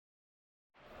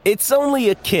It's only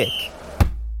a kick,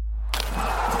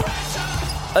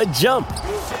 a jump,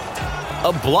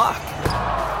 a block.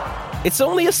 It's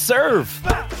only a serve.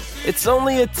 It's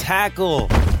only a tackle,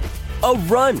 a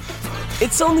run.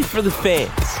 It's only for the fans.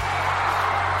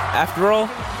 After all,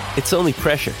 it's only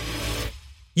pressure.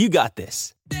 You got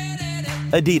this.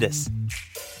 Adidas.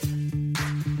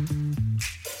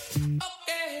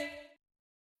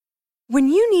 When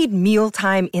you need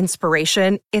mealtime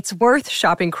inspiration, it's worth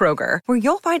shopping Kroger, where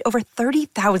you'll find over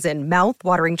 30,000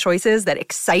 mouth-watering choices that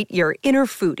excite your inner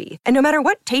foodie. And no matter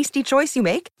what tasty choice you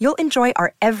make, you'll enjoy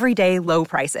our everyday low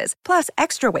prices, plus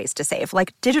extra ways to save,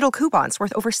 like digital coupons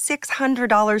worth over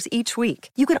 $600 each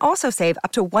week. You can also save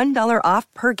up to $1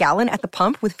 off per gallon at the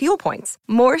pump with fuel points.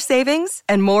 More savings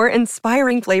and more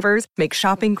inspiring flavors make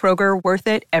shopping Kroger worth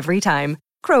it every time.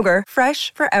 Kroger,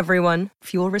 fresh for everyone.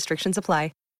 Fuel restrictions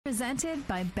apply. Presented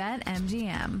by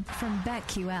BetMGM from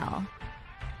BetQL.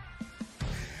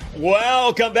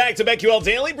 Welcome back to BetQL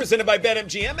Daily, presented by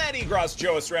BetMGM. Matt Egros,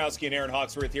 Joe Ostrowski, and Aaron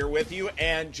Hawksworth here with you.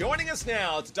 And joining us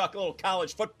now to talk a little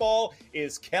college football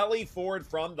is Kelley Ford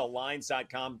from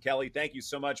TheLines.com. Kelley, thank you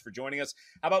so much for joining us.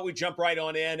 How about we jump right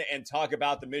on in and talk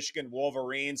about the Michigan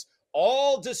Wolverines?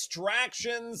 All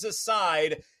distractions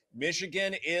aside,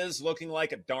 Michigan is looking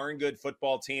like a darn good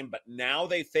football team, but now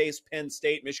they face Penn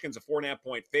State. Michigan's a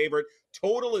 4.5-point favorite.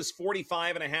 Total is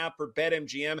 45.5 for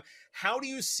BetMGM. How do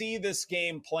you see this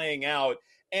game playing out?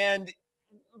 And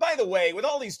by the way, with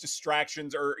all these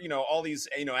distractions or, all these,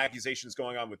 accusations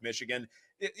going on with Michigan,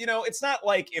 it's not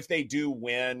like if they do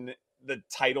win, the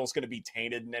title's going to be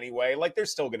tainted in any way. Like, they're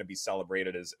still going to be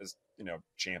celebrated as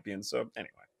champions. So anyway,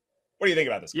 what do you think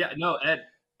about this? Yeah, no, Ed.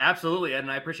 Absolutely, Ed,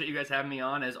 and I appreciate you guys having me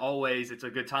on. As always, it's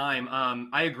a good time.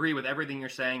 I agree with everything you're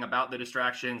saying about the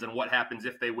distractions and what happens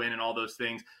if they win and all those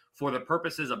things. For the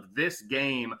purposes of this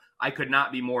game, I could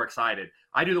not be more excited.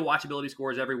 I do the watchability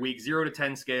scores every week, 0 to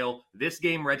 10 scale. This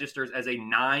game registers as a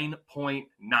 9.9.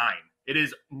 It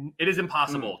is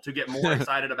impossible to get more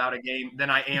excited about a game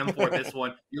than I am for this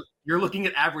one. You're looking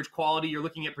at average quality. You're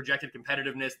looking at projected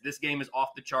competitiveness. This game is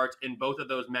off the charts in both of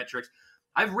those metrics.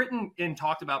 I've written and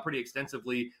talked about pretty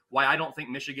extensively why I don't think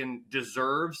Michigan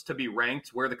deserves to be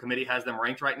ranked where the committee has them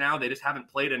ranked right now. They just haven't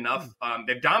played enough.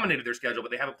 They've dominated their schedule, but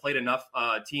they haven't played enough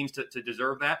teams to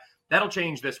deserve that. That'll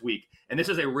change this week. And this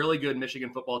is a really good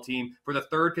Michigan football team. For the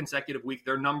third consecutive week,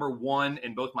 they're number one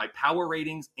in both my power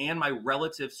ratings and my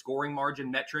relative scoring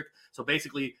margin metric. So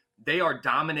basically, they are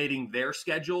dominating their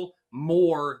schedule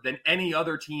more than any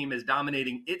other team is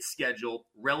dominating its schedule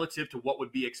relative to what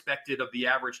would be expected of the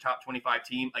average top 25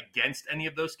 team against any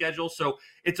of those schedules. So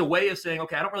it's a way of saying,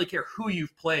 okay, I don't really care who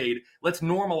you've played. Let's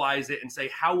normalize it and say,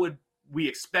 how would we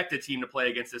expect a team to play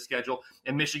against this schedule?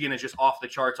 And Michigan is just off the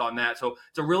charts on that. So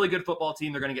it's a really good football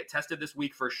team. They're going to get tested this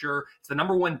week for sure. It's the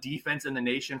number one defense in the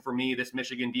nation for me, this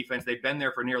Michigan defense. They've been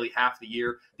there for nearly half the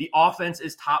year. The offense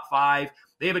is top 5.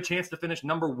 They have a chance to finish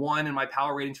number 1 in my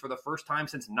power ratings for the first time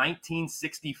since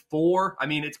 1964. I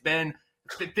mean, it's been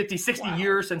 50, 60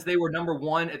 years since they were number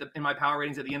 1 in my power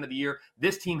ratings at the end of the year.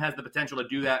 This team has the potential to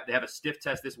do that. They have a stiff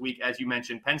test this week, as you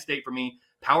mentioned. Penn State, for me,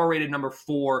 power rated number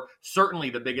 4,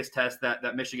 certainly the biggest test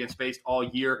that Michigan's faced all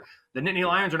year. The Nittany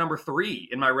Lions are number 3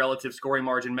 in my relative scoring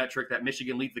margin metric that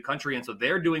Michigan leads the country in, so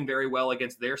they're doing very well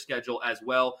against their schedule as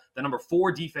well. The number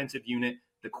 4 defensive unit.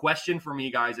 The question for me,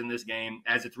 guys, in this game,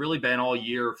 as it's really been all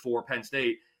year for Penn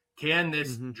State, can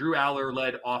this Drew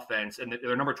Aller-led offense, and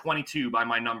they're number 22 by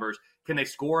my numbers, can they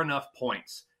score enough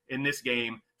points in this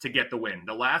game to get the win?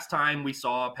 The last time we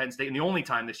saw Penn State, and the only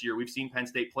time this year we've seen Penn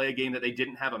State play a game that they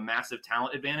didn't have a massive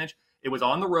talent advantage, it was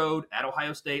on the road at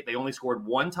Ohio State. They only scored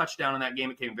 1 touchdown in that game.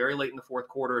 It came very late in the fourth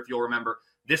quarter, if you'll remember.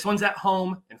 This one's at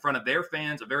home in front of their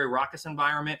fans, a very raucous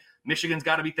environment. Michigan's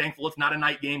got to be thankful it's not a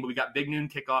night game, but we got big noon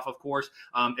kickoff, of course.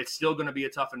 It's still going to be a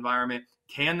tough environment.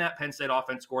 Can that Penn State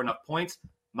offense score enough points?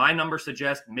 My numbers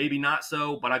suggest maybe not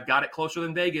so, but I've got it closer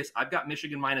than Vegas. I've got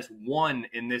Michigan -1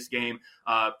 in this game,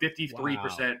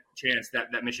 53% chance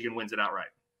that Michigan wins it outright.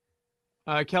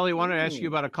 Kelley, I wanted to ask you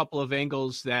about a couple of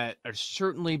angles that are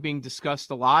certainly being discussed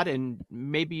a lot, and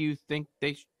maybe you think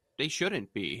they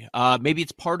shouldn't be. Maybe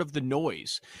it's part of the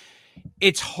noise.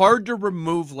 It's hard to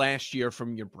remove last year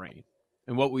from your brain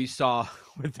and what we saw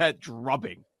with that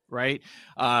drubbing, right?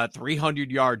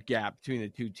 300-yard gap between the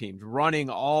two teams, running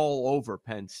all over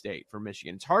Penn State for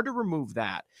Michigan. It's hard to remove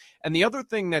that. And the other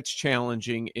thing that's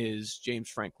challenging is James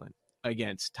Franklin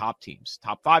against top teams,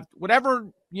 top 5,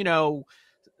 whatever,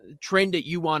 trend that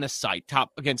you want to cite,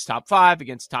 against top 5,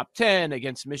 against top 10,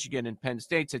 against Michigan and Penn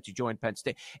State since you joined Penn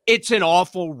State. It's an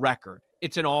awful record.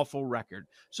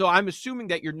 So I'm assuming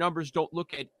that your numbers don't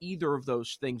look at either of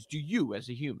those things. Do you as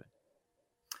a human?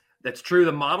 That's true.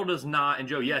 The model does not. And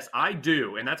Joe, yes, I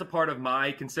do. And that's a part of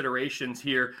my considerations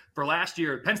here for last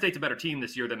year. Penn State's a better team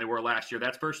this year than they were last year.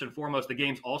 That's first and foremost. The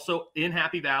game's also in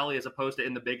Happy Valley as opposed to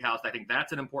in the Big House. I think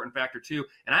that's an important factor too.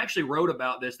 And I actually wrote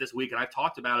about this week, and I've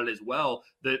talked about it as well.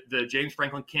 The James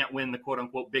Franklin can't win the quote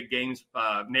unquote big games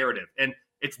narrative. And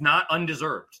it's not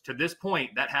undeserved. To this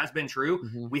point, that has been true.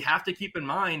 Mm-hmm. We have to keep in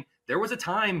mind there was a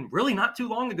time really not too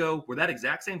long ago where that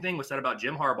exact same thing was said about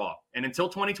Jim Harbaugh. And until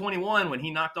 2021, when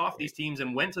he knocked off these teams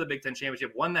and went to the Big Ten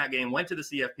Championship, won that game, went to the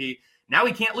CFP, now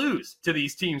he can't lose to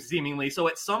these teams seemingly. So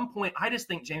at some point, I just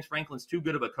think James Franklin's too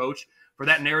good of a coach for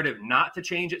that narrative not to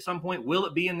change at some point. Will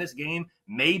it be in this game?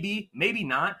 Maybe, maybe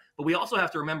not. But we also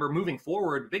have to remember moving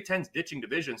forward, Big Ten's ditching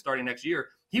division starting next year.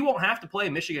 He won't have to play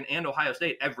Michigan and Ohio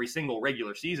State every single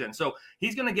regular season. So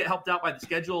he's going to get helped out by the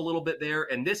schedule a little bit there.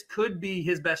 And this could be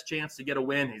his best chance to get a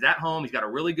win. He's at home. He's got a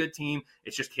really good team.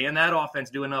 It's just, can that offense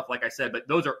do enough? Like I said, but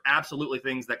those are absolutely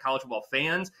things that college football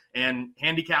fans and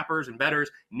handicappers and bettors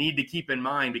need to keep in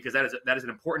mind, because that is an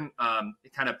important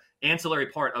kind of ancillary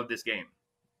part of this game.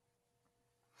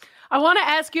 I want to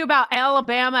ask you about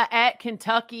Alabama at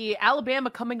Kentucky. Alabama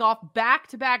coming off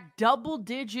back-to-back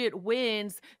double-digit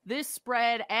wins. This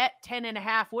spread at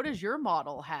 10.5. What does your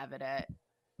model have it at?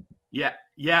 Yeah,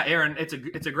 Aaron, it's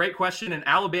a great question. And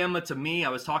Alabama, to me, I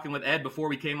was talking with Ed before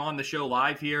we came on the show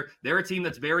live here. They're a team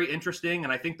that's very interesting,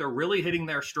 and I think they're really hitting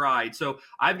their stride. So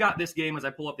I've got this game, as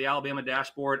I pull up the Alabama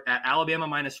dashboard, at Alabama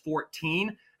minus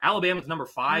 14. Alabama's number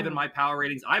 5 in my power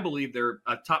ratings. I believe they're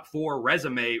a top 4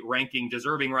 resume ranking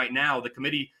deserving right now. The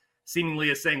committee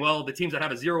seemingly is saying, well, the teams that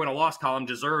have a 0 and a loss column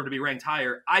deserve to be ranked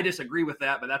higher. I disagree with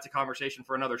that, but that's a conversation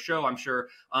for another show, I'm sure.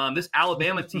 This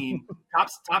Alabama team,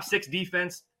 top 6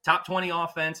 defense, top 20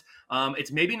 offense.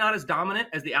 It's maybe not as dominant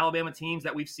as the Alabama teams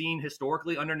that we've seen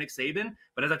historically under Nick Saban,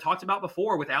 but as I talked about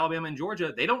before with Alabama and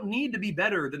Georgia, they don't need to be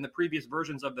better than the previous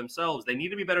versions of themselves. They need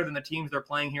to be better than the teams they're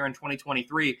playing here in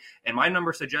 2023, and my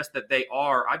numbers suggest that they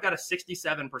are. I've got a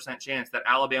 67% chance that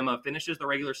Alabama finishes the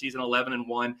regular season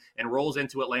 11-1 and rolls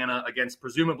into Atlanta against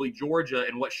presumably Georgia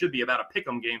in what should be about a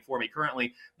pick'em game for me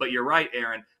currently. But you're right,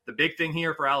 Aaron. The big thing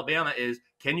here for Alabama is,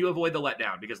 can you avoid the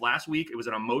letdown? Because last week it was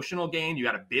an emotional game. You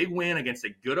got a big win against a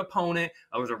good opponent.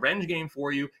 It was a revenge game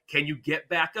for you. Can you get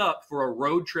back up for a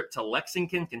road trip to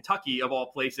Lexington, Kentucky, of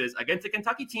all places, against a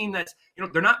Kentucky team that's,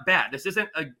 they're not bad. This isn't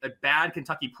a bad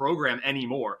Kentucky program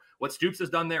anymore. What Stoops has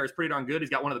done there is pretty darn good.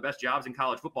 He's got one of the best jobs in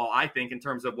college football, I think, in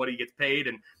terms of what he gets paid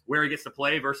and where he gets to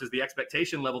play versus the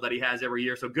expectation level that he has every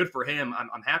year. So good for him.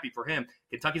 I'm happy for him.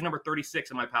 Kentucky's number 36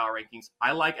 in my power rankings.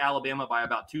 I like Alabama by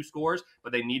about 2 scores,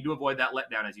 but they need to avoid that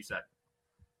letdown, as you said.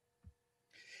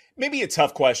 Maybe a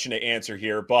tough question to answer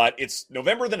here, but it's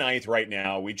November the 9th right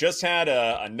now. We just had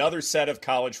another set of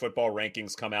college football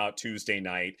rankings come out Tuesday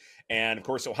night. And, of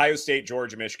course, Ohio State,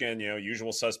 Georgia, Michigan,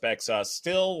 usual suspects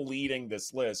still leading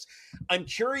this list. I'm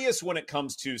curious when it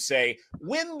comes to, say,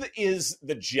 when is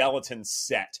the gelatin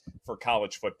set for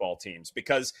college football teams?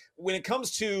 Because when it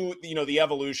comes to, the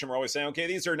evolution, we're always saying, okay,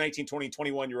 these are 19, 20,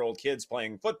 21-year-old kids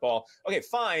playing football. Okay,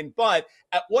 fine. But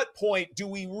at what point do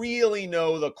we really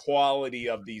know the quality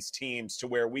of these teams to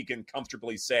where we can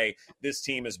comfortably say this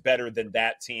team is better than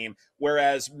that team?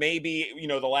 Whereas maybe,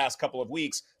 the last couple of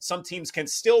weeks, some teams can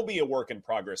still be a work in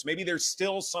progress. Maybe there's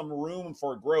still some room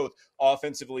for growth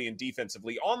offensively and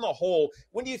defensively. On the whole,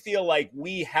 when do you feel like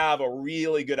we have a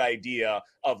really good idea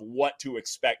of what to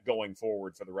expect going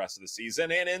forward for the rest of the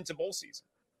season and into bowl season?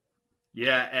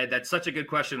 Yeah, Ed, that's such a good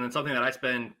question, and something that I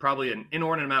spend probably an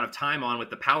inordinate amount of time on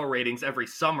with the power ratings every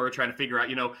summer, trying to figure out,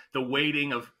 the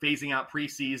weighting of phasing out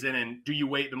preseason, and do you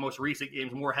weight the most recent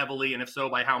games more heavily, and if so,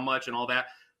 by how much, and all that.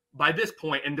 By this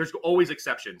point, and there's always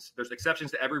exceptions. There's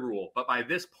exceptions to every rule, but by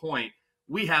this point,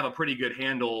 we have a pretty good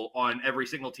handle on every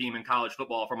single team in college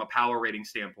football from a power rating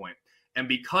standpoint. And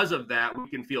because of that, we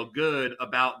can feel good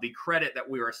about the credit that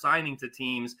we are assigning to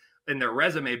teams in their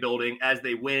resume building as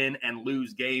they win and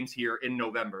lose games here in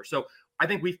November. So I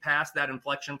think we've passed that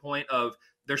inflection point of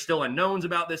there's still unknowns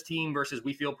about this team versus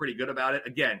we feel pretty good about it.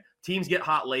 Again, teams get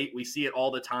hot late. We see it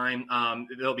all the time.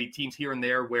 There'll be teams here and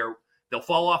there where they'll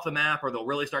fall off the map or they'll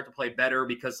really start to play better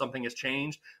because something has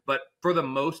changed. But for the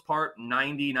most part,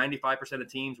 95% of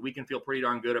teams, we can feel pretty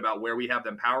darn good about where we have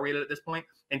them power rated at this point.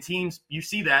 And teams, you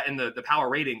see that in the power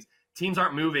ratings. Teams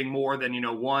aren't moving more than,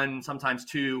 1, sometimes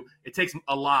 2. It takes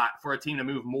a lot for a team to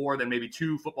move more than maybe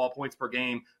 2 football points per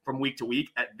game from week to week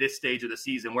at this stage of the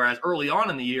season. Whereas early on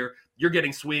in the year, you're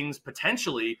getting swings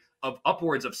potentially of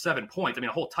upwards of 7 points. I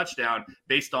mean, a whole touchdown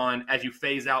based on as you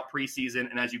phase out preseason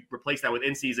and as you replace that with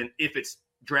in-season, if it's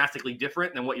drastically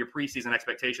different than what your preseason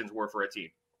expectations were for a team.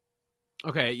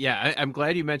 Okay, yeah, I'm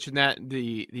glad you mentioned that,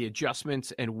 the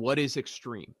adjustments and what is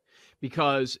extreme.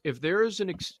 Because if there is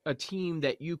a team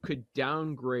that you could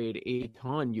downgrade a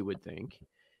ton, you would think,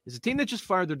 is a team that just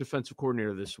fired their defensive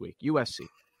coordinator this week, USC.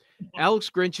 Alex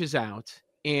Grinch is out,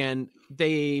 and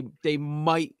they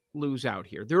might lose out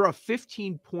here. They're a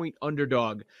 15-point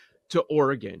underdog to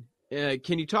Oregon.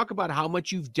 Can you talk about how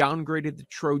much you've downgraded the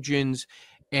Trojans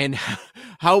and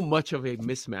how much of a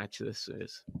mismatch this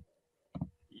is?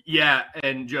 Yeah,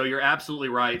 and Joe, you're absolutely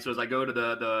right. So as I go to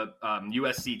the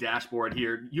USC dashboard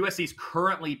here, USC is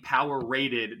currently power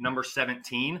rated number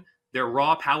 17. Their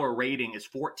raw power rating is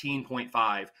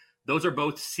 14.5. Those are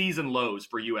both season lows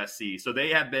for USC. So they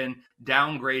have been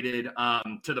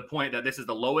downgraded to the point that this is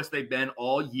the lowest they've been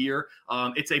all year.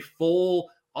 It's a full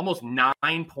almost 9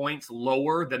 points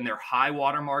lower than their high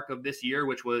water mark of this year,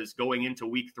 which was going into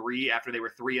week 3 after they were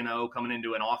 3-0 coming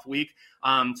into an off week.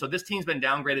 So this team's been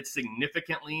downgraded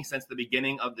significantly since the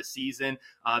beginning of the season.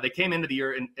 They came into the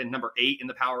year in number 8 in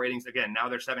the power ratings. Again, now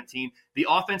they're 17. The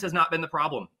offense has not been the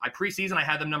problem. Preseason, I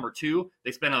had them number 2.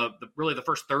 They spent really the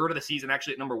first third of the season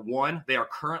actually at number 1. They are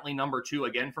currently number 2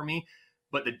 again for me.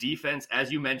 But the defense, as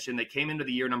you mentioned, they came into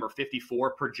the year number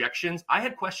 54 projections. I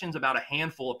had questions about a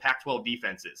handful of Pac-12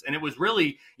 defenses. And it was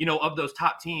really, of those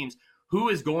top teams, who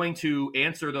is going to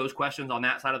answer those questions on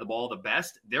that side of the ball the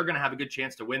best? They're going to have a good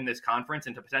chance to win this conference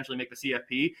and to potentially make the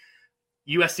CFP.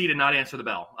 USC did not answer the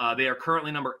bell. They are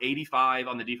currently number 85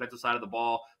 on the defensive side of the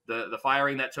ball. The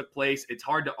firing that took place, it's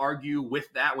hard to argue with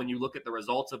that when you look at the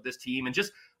results of this team. And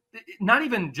just not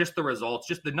even just the results,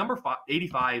 just the number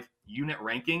 85 unit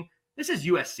ranking. This is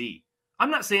USC. I'm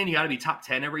not saying you got to be top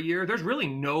 10 every year. There's really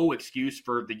no excuse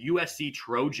for the USC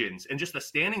Trojans and just the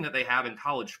standing that they have in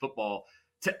college football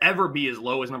to ever be as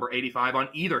low as number 85 on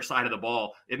either side of the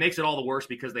ball. It makes it all the worse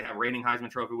because they have reigning Heisman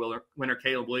Trophy winner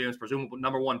Caleb Williams, presumably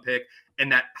number 1 pick,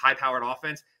 and that high-powered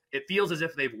offense. It feels as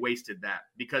if they've wasted that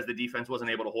because the defense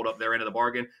wasn't able to hold up their end of the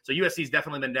bargain. So USC's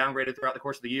definitely been downgraded throughout the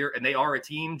course of the year, and they are a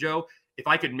team, Joe. If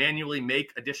I could manually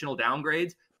make additional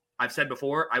downgrades, I've said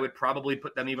before, I would probably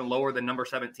put them even lower than number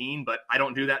 17, but I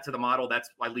don't do that to the model. That's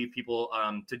why I leave people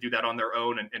to do that on their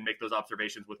own and make those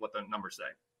observations with what the numbers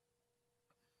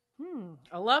say.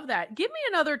 I love that. Give me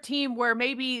another team where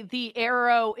maybe the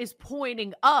arrow is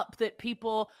pointing up that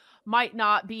people might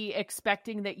not be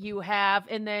expecting that you have,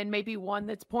 and then maybe one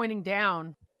that's pointing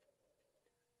down.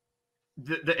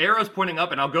 The arrow's pointing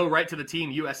up, and I'll go right to the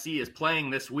team USC is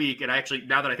playing this week. And actually,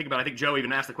 now that I think about it, I think Joe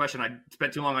even asked the question. I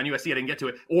spent too long on USC. I didn't get to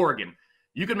it. Oregon.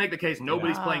 You can make the case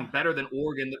nobody's playing better than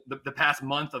Oregon the past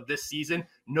month of this season.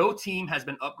 No team has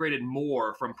been upgraded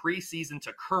more from preseason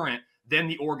to current than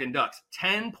the Oregon Ducks.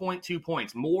 10.2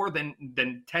 points, more than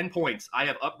 10 points. I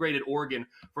have upgraded Oregon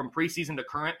from preseason to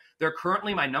current. They're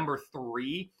currently my number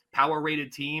 3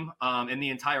 power-rated team in the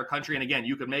entire country. And again,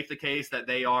 you could make the case that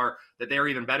they're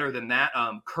even better than that.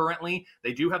 Currently,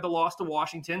 they do have the loss to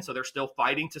Washington, so they're still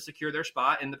fighting to secure their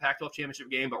spot in the Pac-12 championship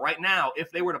game. But right now,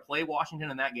 if they were to play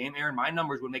Washington in that game, Aaron, my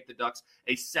numbers would make the Ducks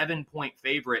a 7-point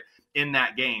favorite in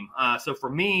that game. So for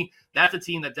me, that's a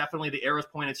team that definitely the arrow's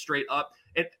pointed straight up.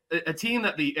 A team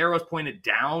that the arrow's pointed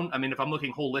down, I mean, if I'm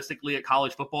looking holistically at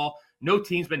college football, no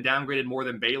team's been downgraded more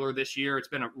than Baylor this year. It's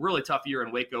been a really tough year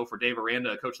in Waco for Dave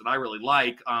Aranda, a coach that I really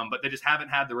like, but they just haven't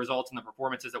had the results and the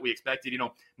performances that we expected.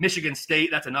 Michigan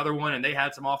State, that's another one, and they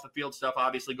had some off-the-field stuff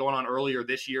obviously going on earlier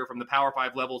this year from the Power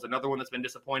 5 levels, another one that's been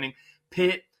disappointing.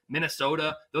 Pitt,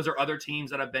 Minnesota, those are other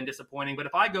teams that have been disappointing. But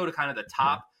if I go to kind of the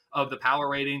top of the power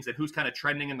ratings and who's kind of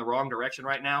trending in the wrong direction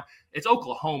right now, it's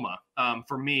Oklahoma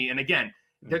for me. And again,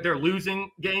 they're losing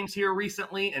games here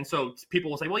recently. And so people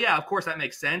will say, well, yeah, of course that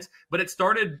makes sense. But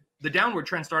the downward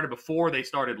trend started before they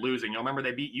started losing. You'll remember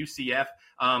they beat UCF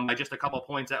by just a couple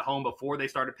points at home before they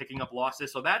started picking up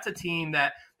losses. So that's a team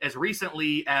that as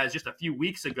recently as just a few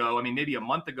weeks ago, I mean, maybe a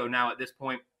month ago now at this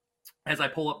point, as I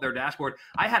pull up their dashboard,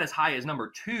 I had as high as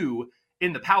number 2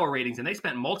 in the power ratings, and they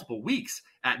spent multiple weeks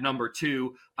at number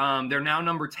 2. They're now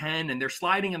number 10, and they're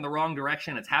sliding in the wrong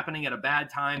direction. It's happening at a bad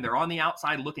time. They're on the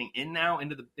outside looking in now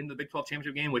into the Big 12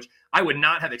 championship game, which I would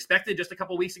not have expected just a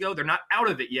couple weeks ago. They're not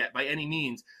out of it yet by any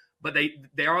means, but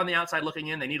they are on the outside looking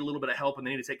in. They need a little bit of help, and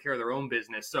they need to take care of their own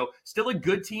business. So still a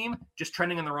good team, just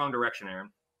trending in the wrong direction,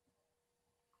 Aaron.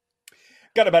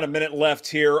 Got about a minute left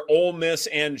here. Ole Miss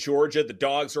and Georgia. The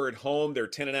Dogs are at home. They're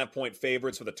 10.5-point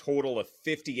favorites with a total of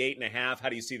 58.5. How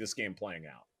do you see this game playing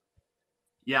out?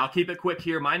 Yeah, I'll keep it quick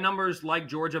here. My numbers like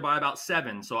Georgia by about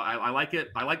 7, so I like it.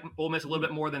 I like Ole Miss a little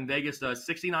bit more than Vegas does.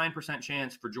 69%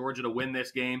 chance for Georgia to win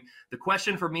this game. The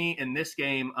question for me in this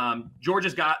game,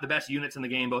 Georgia's got the best units in the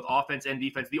game, both offense and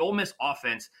defense. The Ole Miss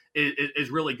offense is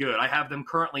really good. I have them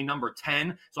currently number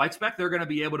 10, so I expect they're going to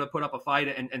be able to put up a fight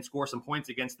and score some points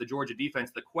against the Georgia defense.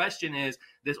 The question is,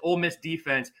 this Ole Miss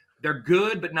defense, they're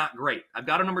good but not great. I've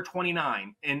got a number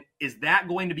 29, and is that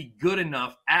going to be good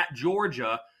enough at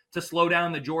Georgia to slow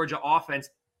down the Georgia offense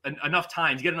enough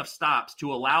times, get enough stops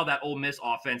to allow that Ole Miss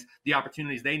offense the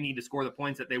opportunities they need to score the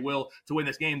points that they will to win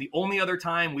this game? The only other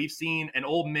time we've seen an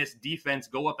Ole Miss defense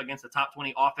go up against a top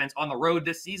 20 offense on the road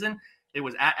this season, it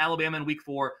was at Alabama in week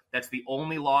 4. That's the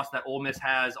only loss that Ole Miss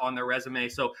has on their resume.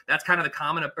 So that's kind of the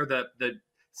common, or the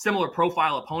similar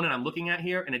profile opponent I'm looking at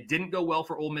here, and it didn't go well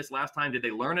for Ole Miss last time. Did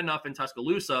they learn enough in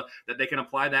Tuscaloosa that they can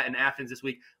apply that in Athens this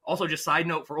week? Also, just side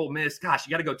note for Ole Miss, gosh,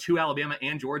 you got to go to Alabama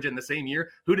and Georgia in the same year.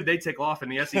 Who did they take off in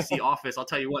the SEC office? I'll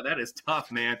tell you what, that is tough,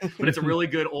 man. But it's a really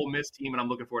good Ole Miss team, and I'm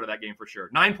looking forward to that game for sure.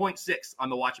 9.6 on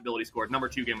the watchability score, number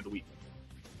 2 game of the week.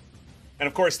 And,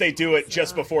 of course, they do it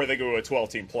just before they go to a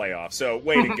 12-team playoff. So,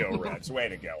 way to go, Rebs. Way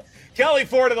to go. Kelley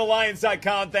Ford of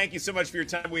TheLions.com, thank you so much for your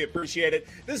time. We appreciate it.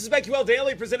 This is BetQL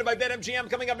Daily, presented by BetMGM.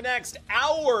 Coming up next,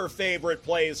 our favorite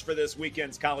plays for this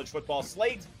weekend's college football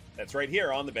slate. That's right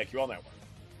here on the BetQL Network.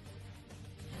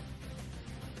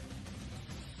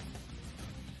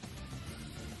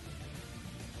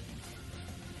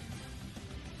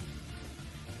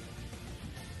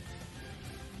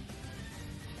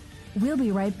 We'll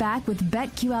be right back with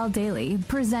BetQL Daily,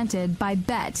 presented by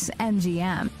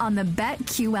BetMGM on the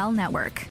BetQL Network.